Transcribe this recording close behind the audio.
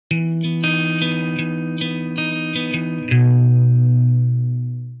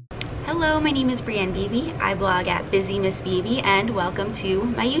my name is Brienne Beebe. I blog at Busy Miss Beebe, and welcome to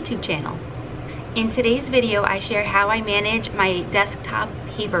my YouTube channel. In today's video, I share how I manage my desktop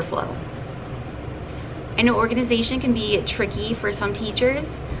Paperflow. I know organization can be tricky for some teachers.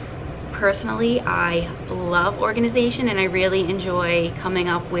 Personally, I love organization and I really enjoy coming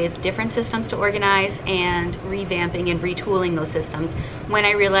up with different systems to organize and revamping and retooling those systems when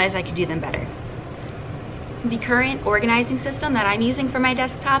I realize I could do them better. The current organizing system that I'm using for my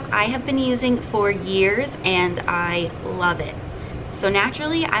desktop, I have been using for years and I love it. So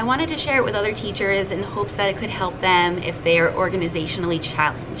naturally, I wanted to share it with other teachers in hopes that it could help them if they are organizationally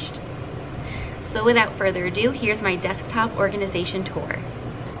challenged. So without further ado, here's my desktop organization tour.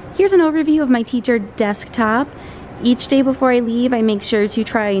 Here's an overview of my teacher desktop. Each day before I leave, I make sure to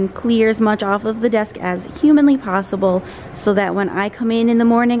try and clear as much off of the desk as humanly possible so that when I come in the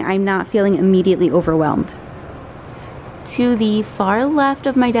morning, I'm not feeling immediately overwhelmed. To the far left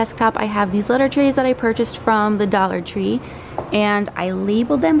of my desktop, I have these letter trays that I purchased from the Dollar Tree, and I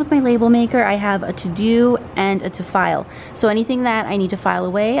labeled them with my label maker. I have a to-do and a to-file. So anything that I need to file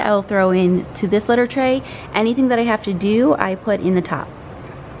away, I will throw into this letter tray. Anything that I have to do, I put in the top.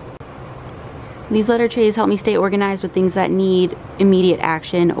 These letter trays help me stay organized with things that need immediate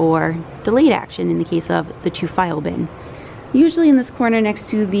action or delayed action in the case of the to-file bin. Usually in this corner next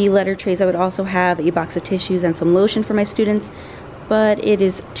to the letter trays, I would also have a box of tissues and some lotion for my students, but it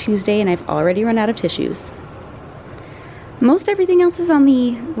is Tuesday and I've already run out of tissues. Most everything else is on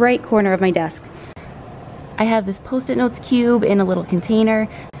the right corner of my desk. I have this Post-it notes cube in a little container.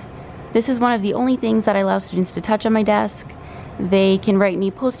 This is one of the only things that I allow students to touch on my desk. They can write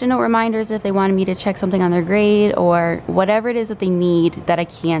me Post-it note reminders if they wanted me to check something on their grade or whatever it is that they need that I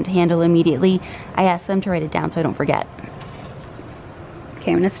can't handle immediately. I ask them to write it down so I don't forget.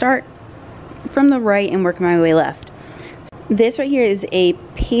 Okay, I'm going to start from the right and work my way left. This right here is a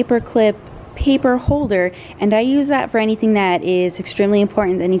paper clip paper holder, and I use that for anything that is extremely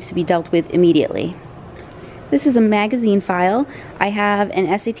important that needs to be dealt with immediately. This is a magazine file. I have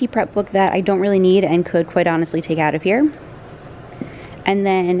an SAT prep book that I don't really need and could quite honestly take out of here. And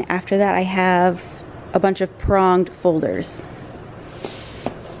then after that I have a bunch of pronged folders.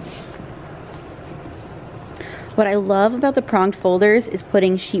 What I love about the pronged folders is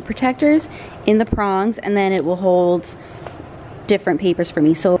putting sheet protectors in the prongs, and then it will hold different papers for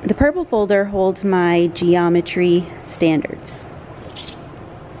me. So the purple folder holds my geometry standards.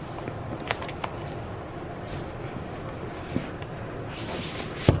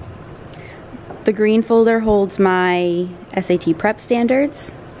 The green folder holds my SAT prep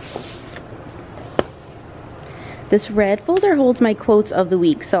standards. This red folder holds my quotes of the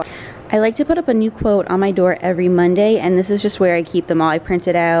week. So I like to put up a new quote on my door every Monday, and this is just where I keep them all. I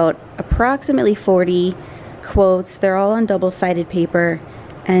printed out approximately 40 quotes. They're all on double-sided paper,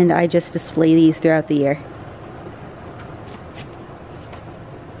 and I just display these throughout the year.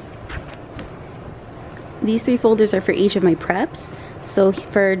 These 3 folders are for each of my preps. So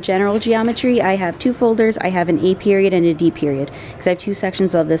for general geometry, I have 2 folders. I have an A period and a D period because I have 2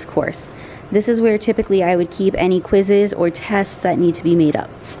 sections of this course. This is where typically I would keep any quizzes or tests that need to be made up.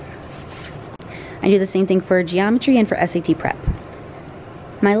 I do the same thing for geometry and for SAT prep.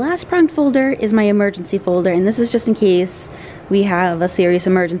 My last pronged folder is my emergency folder, and this is just in case we have a serious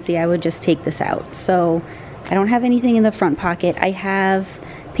emergency. I would just take this out. So I don't have anything in the front pocket. I have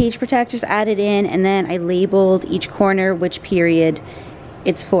page protectors added in, and then I labeled each corner which period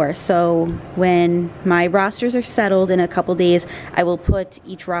it's for. So when my rosters are settled in a couple days, I will put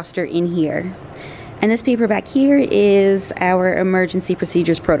each roster in here. And this paper back here is our emergency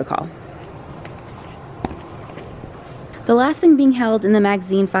procedures protocol. The last thing being held in the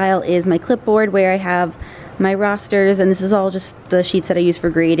magazine file is my clipboard, where I have my rosters, and this is all just the sheets that I use for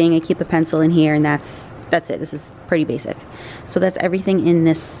grading. I keep a pencil in here, and that's it. This is pretty basic. So that's everything in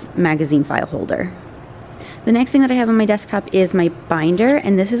this magazine file holder. The next thing that I have on my desktop is my binder,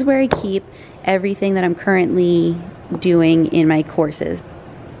 and this is where I keep everything that I'm currently doing in my courses.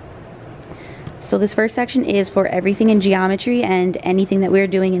 So this first section is for everything in geometry, and anything that we're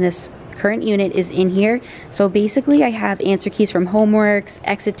doing in this current unit is in here. So basically I have answer keys from homeworks,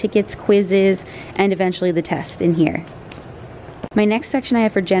 exit tickets, quizzes, and eventually the test in here. My next section I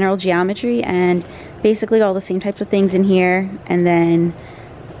have for general geometry, and basically all the same types of things in here, and then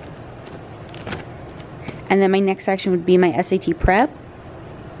my next section would be my SAT prep.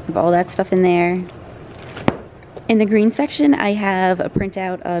 I have all that stuff in there. In the green section, I have a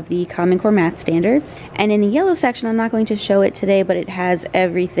printout of the Common Core Math Standards. And in the yellow section, I'm not going to show it today, but it has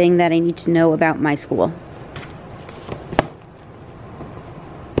everything that I need to know about my school.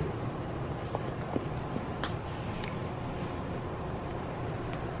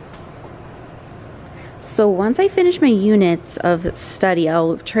 So once I finish my units of study,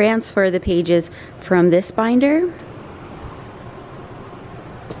 I'll transfer the pages from this binder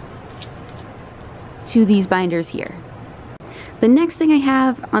to these binders here. The next thing I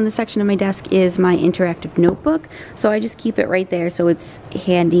have on the section of my desk is my interactive notebook, so I just keep it right there so it's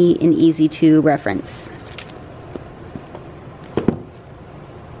handy and easy to reference.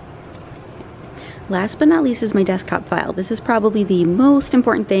 Last but not least is my desktop file. This is probably the most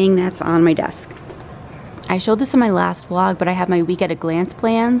important thing that's on my desk. I showed this in my last vlog, but I have my week at a glance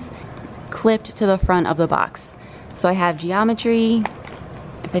plans clipped to the front of the box. So I have geometry.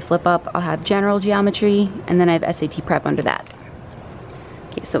 If I flip up, I'll have general geometry, and then I have SAT prep under that.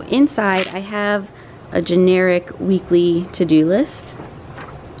 Okay, so inside I have a generic weekly to-do list,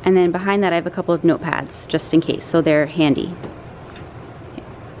 and then behind that I have a couple of notepads just in case, so they're handy. Okay.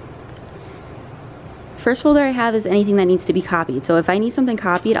 First folder I have is anything that needs to be copied. So if I need something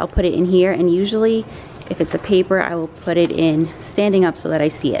copied, I'll put it in here, and usually if it's a paper, I will put it in standing up so that I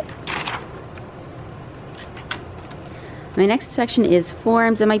see it. My next section is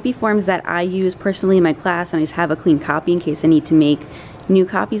forms. It might be forms that I use personally in my class, and I just have a clean copy in case I need to make new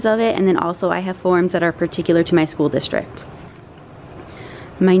copies of it. And then also I have forms that are particular to my school district.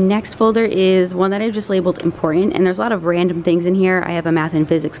 My next folder is one that I've just labeled important, and there's a lot of random things in here. I have a math and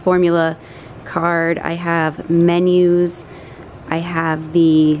physics formula card, I have menus, I have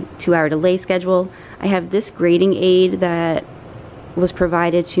the 2-hour delay schedule, I have this grading aid that was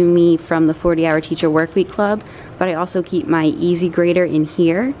provided to me from the 40-hour teacher workweek club, but I also keep my easy grader in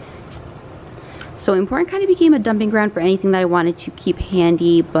here. So important kind of became a dumping ground for anything that I wanted to keep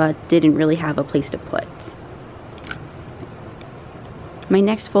handy but didn't really have a place to put. My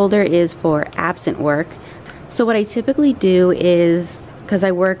next folder is for absent work. So what I typically do is, because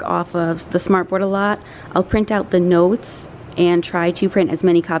I work off of the smartboard a lot, I'll print out the notes and try to print as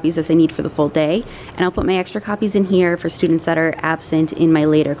many copies as I need for the full day, and I'll put my extra copies in here for students that are absent in my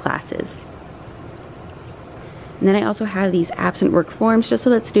later classes. And then I also have these absent work forms just so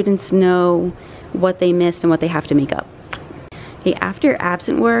that students know what they missed and what they have to make up. Okay, after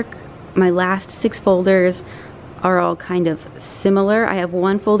absent work, my last 6 folders are all kind of similar. I have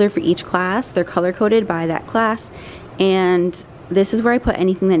one folder for each class. They're color-coded by that class, and this is where I put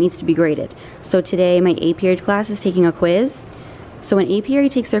anything that needs to be graded. So today my A period class is taking a quiz. So when A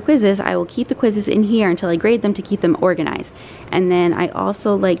period takes their quizzes, I will keep the quizzes in here until I grade them to keep them organized. And then I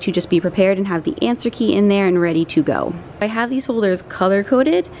also like to just be prepared and have the answer key in there and ready to go. I have these folders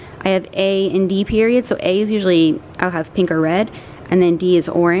color-coded. I have A and D period. So A is usually, I'll have pink or red, and then D is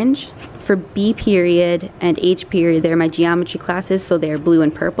orange. For B period and H period, they're my geometry classes, so they're blue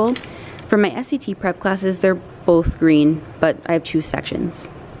and purple. For my SAT prep classes, they're both green, but I have 2 sections.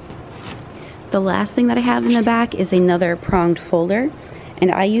 The last thing that I have in the back is another pronged folder,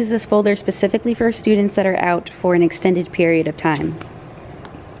 and I use this folder specifically for students that are out for an extended period of time.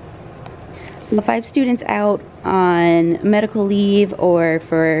 If I have students out on medical leave or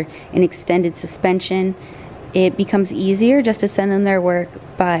for an extended suspension, it becomes easier just to send them their work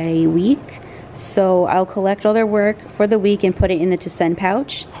by week. So I'll collect all their work for the week and put it in the to send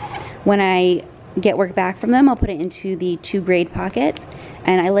pouch. When I get work back from them, I'll put it into the to grade pocket,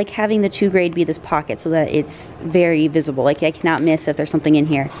 and I like having the to grade be this pocket so that it's very visible, like I cannot miss if there's something in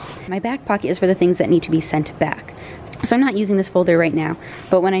here. My back pocket is for the things that need to be sent back. So I'm not using this folder right now,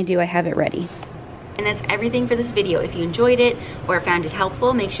 but when I do, I have it ready. And that's everything for this video. If you enjoyed it or found it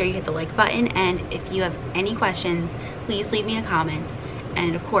helpful, make sure you hit the like button, and if you have any questions, please leave me a comment.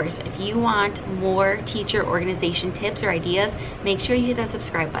 And of course, if you want more teacher organization tips or ideas, make sure you hit that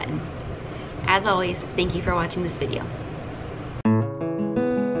subscribe button. As always, thank you for watching this video.